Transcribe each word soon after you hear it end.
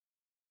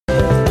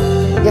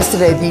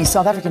Yesterday, the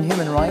South African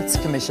Human Rights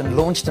Commission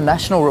launched a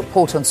national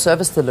report on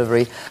service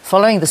delivery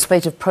following the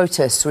spate of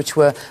protests, which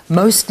were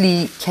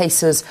mostly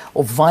cases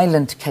or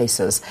violent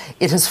cases.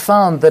 It has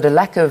found that a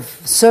lack of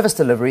service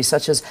delivery,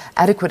 such as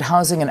adequate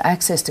housing and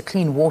access to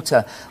clean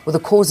water, were the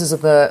causes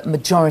of the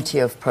majority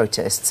of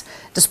protests.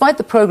 Despite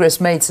the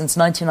progress made since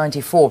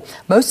 1994,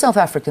 most South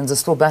Africans are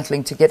still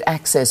battling to get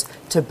access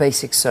to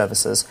basic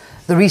services.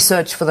 The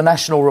research for the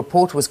national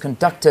report was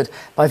conducted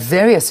by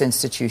various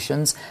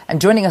institutions,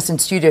 and joining us in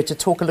studio to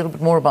talk a little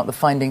bit more about the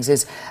findings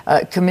is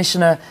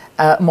Commissioner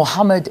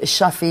Mohamed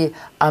Shafie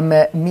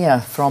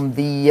Ameermia from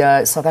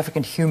the South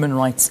African Human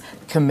Rights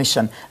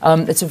Commission.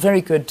 It's a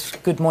very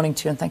good morning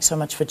to you, and thanks so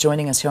much for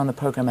joining us here on the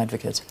Programme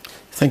Advocate.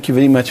 Thank you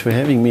very much for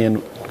having me,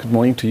 and good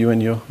morning to you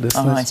and your listeners.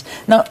 All right.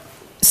 Now,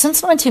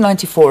 since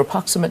 1994,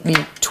 approximately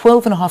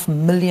 12.5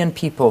 million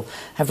people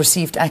have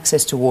received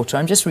access to water.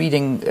 I'm just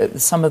reading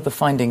some of the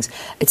findings.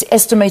 It's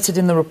estimated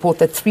in the report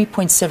that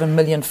 3.7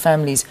 million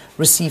families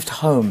received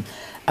homes.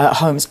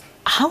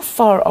 How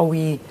far are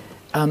we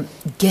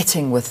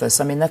getting with this?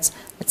 I mean, it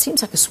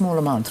seems like a small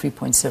amount,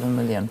 3.7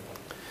 million.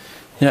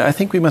 Yeah, I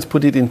think we must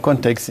put it in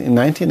context. In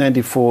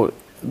 1994,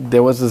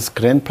 there was this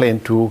grand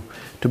plan to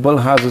build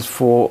houses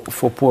for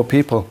poor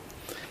people.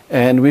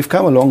 And we've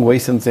come a long way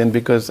since then,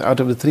 because out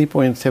of the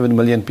 3.7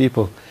 million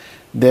people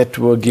that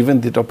were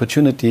given the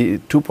opportunity,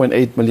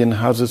 2.8 million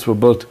houses were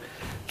built,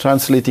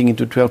 translating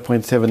into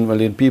 12.7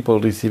 million people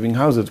receiving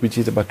houses, which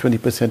is about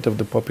 20% of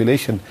the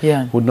population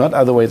would not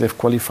otherwise have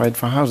qualified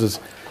for houses.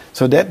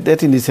 So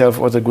that in itself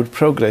was a good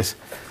progress.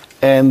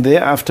 And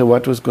thereafter,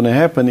 what was going to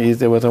happen is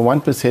there was a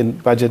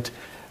 1% budget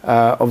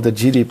of the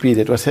GDP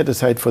that was set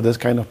aside for this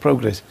kind of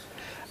progress.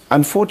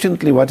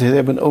 Unfortunately, what has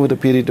happened over the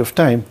period of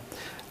time,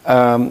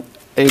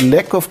 a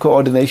lack of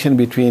coordination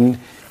between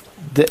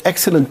the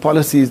excellent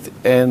policies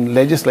and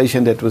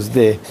legislation that was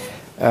there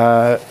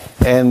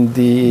and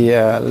the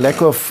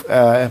lack of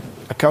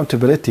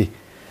accountability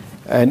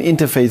and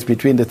interface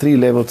between the three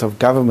levels of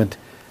government,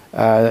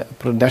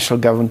 national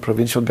government,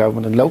 provincial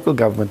government and local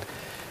government,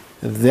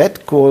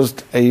 that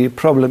caused a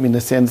problem in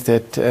the sense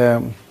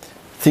that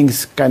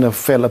things kind of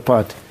fell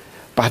apart.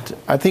 But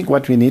I think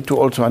what we need to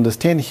also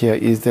understand here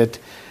is that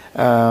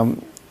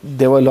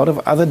there were a lot of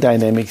other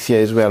dynamics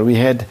here as well. We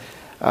had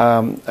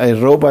a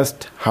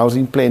robust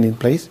housing plan in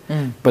place,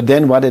 but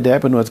then what had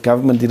happened was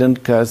government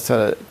didn't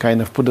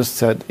kind of put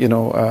us,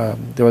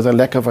 there was a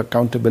lack of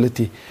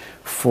accountability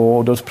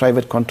for those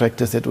private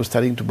contractors that were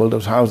starting to build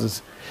those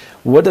houses.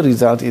 What the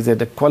result is that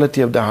the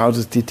quality of the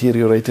houses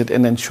deteriorated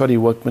and then shoddy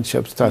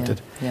workmanship started.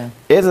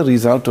 As a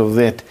result of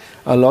that,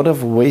 a lot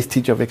of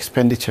wastage of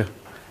expenditure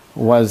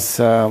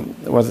was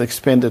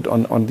expended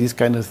on these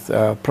kind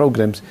of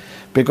programs,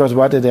 because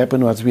what had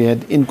happened was we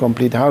had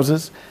incomplete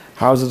houses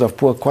of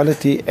poor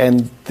quality,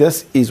 and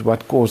this is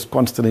what caused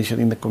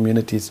consternation in the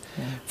communities.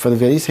 For the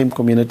very same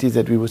communities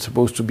that we were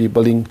supposed to be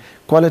building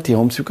quality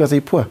homes, because they're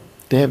poor.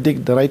 They have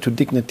the right to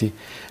dignity,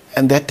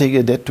 and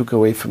that took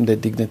away from their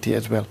dignity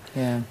as well.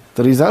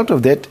 The result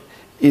of that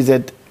is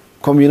that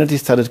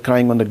communities started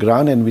crying on the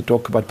ground, and we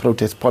talk about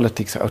protest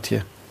politics out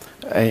here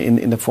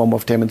in the form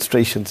of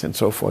demonstrations and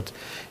so forth.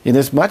 In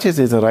as much as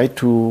there's a right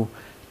to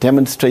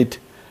demonstrate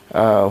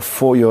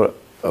for your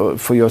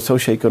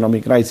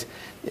socio-economic rights,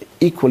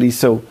 equally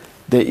so,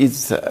 there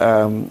is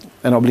an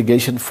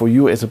obligation for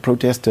you as a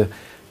protester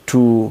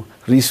to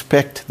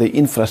respect the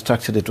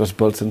infrastructure that was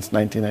built since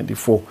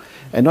 1994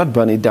 and not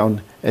burn it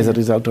down as a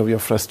result of your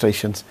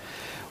frustrations.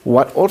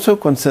 What also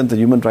concerned the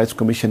Human Rights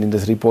Commission in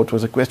this report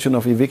was a question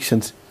of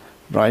evictions,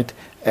 right?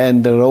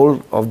 And the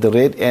role of the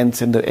Red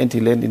Ants and the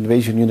Anti-Land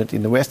Invasion Unit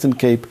in the Western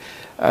Cape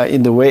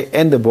in the way,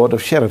 and the Board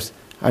of Sheriffs,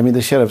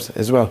 the sheriffs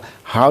as well,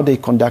 how they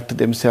conducted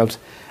themselves.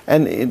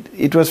 And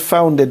it was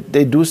found that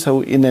they do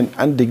so in an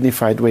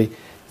undignified way.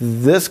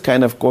 This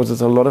kind of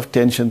causes a lot of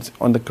tensions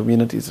on the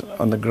communities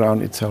on the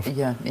ground itself.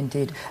 Yeah,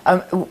 indeed.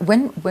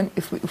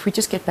 If we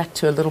just get back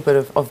to a little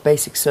bit of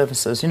basic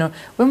services,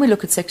 when we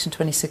look at Section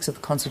 26 of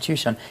the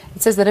Constitution,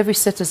 it says that every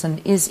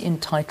citizen is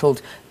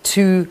entitled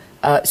to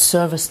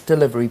service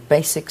delivery,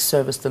 basic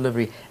service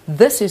delivery.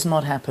 This is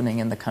not happening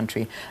in the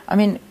country.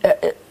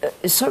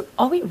 So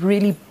are we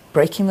really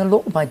breaking the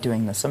law by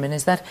doing this?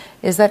 Is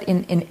that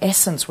in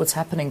essence what's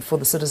happening for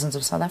the citizens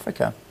of South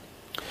Africa?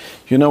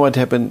 You know what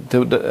happened,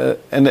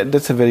 and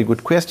that's a very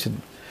good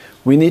question.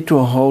 We need to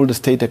hold the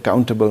state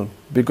accountable,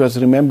 because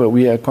remember,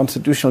 we are a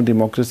constitutional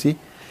democracy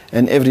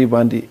and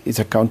everybody is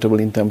accountable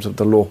in terms of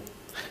the law.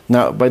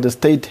 Now, by the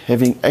state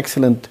having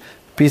excellent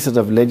pieces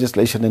of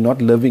legislation and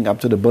not living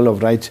up to the Bill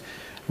of Rights,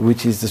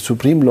 which is the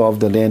supreme law of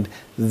the land,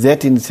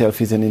 that in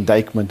itself is an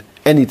indictment,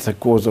 and it's a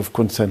cause of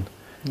concern.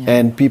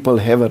 And people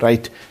have a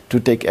right to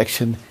take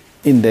action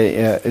in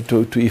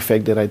to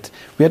effect their rights.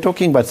 We are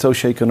talking about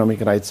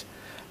socio-economic rights,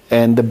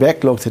 and the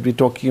backlogs that we're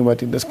talking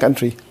about in this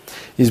country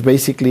is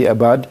basically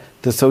about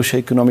the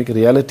socio-economic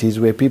realities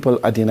where people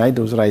are denied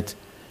those rights.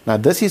 Now,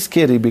 this is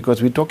scary,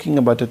 because we're talking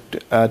about a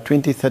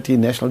 2030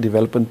 National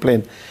Development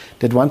Plan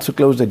that wants to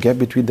close the gap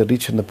between the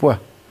rich and the poor.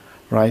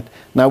 right?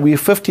 Now we're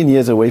 15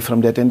 years away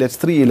from that, and that's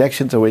 3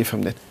 elections away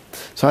from that.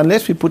 So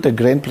unless we put a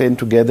grand plan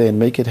together and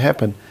make it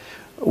happen,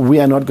 we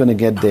are not going to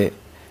get there.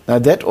 Now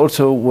that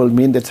also will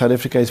mean that South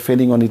Africa is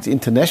failing on its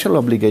international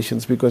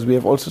obligations, because we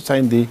have also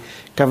signed the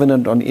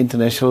Covenant on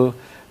International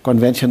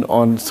Convention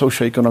on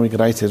Socio-Economic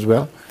Rights as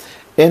well,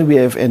 and we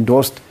have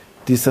endorsed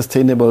the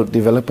Sustainable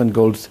Development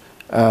Goals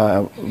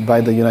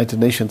by the United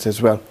Nations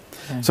as well.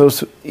 Okay. So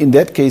in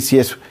that case,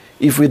 yes,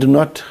 if we do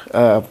not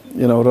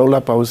roll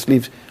up our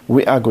sleeves,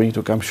 we are going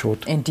to come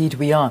short. Indeed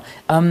we are.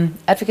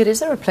 Advocate, is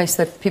there a place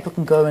that people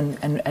can go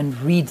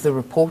and read the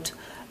report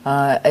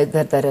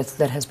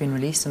that has been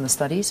released in the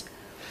studies?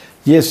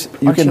 Yes,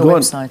 you can go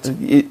on.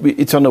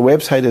 It's on the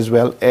website as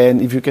well,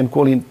 and if you can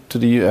call in to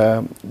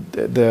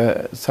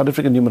the South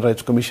African Human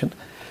Rights Commission,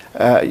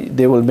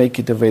 they will make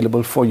it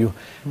available for you.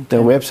 Okay.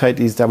 The website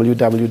is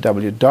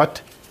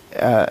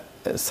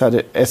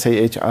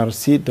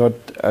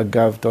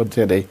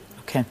www.sahrc.gov.za.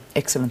 Okay,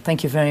 excellent.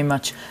 Thank you very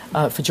much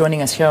for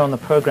joining us here on the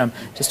program.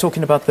 Just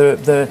talking about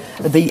the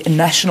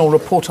national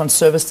report on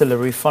service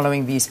delivery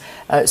following these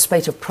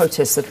spate of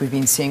protests that we've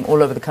been seeing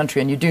all over the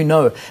country. And you do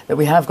know that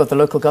we have got the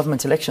local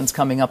government elections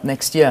coming up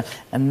next year,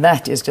 and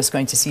that is just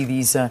going to see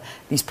these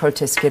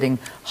protests getting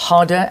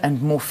harder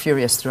and more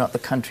furious throughout the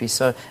country.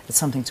 So it's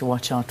something to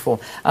watch out for.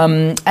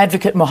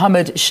 Advocate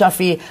Mohamed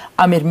Shafie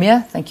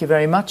Ameermia, thank you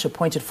very much.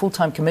 Appointed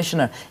full-time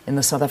commissioner in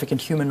the South African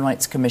Human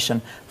Rights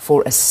Commission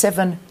for a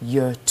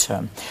 7-year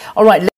term. All right.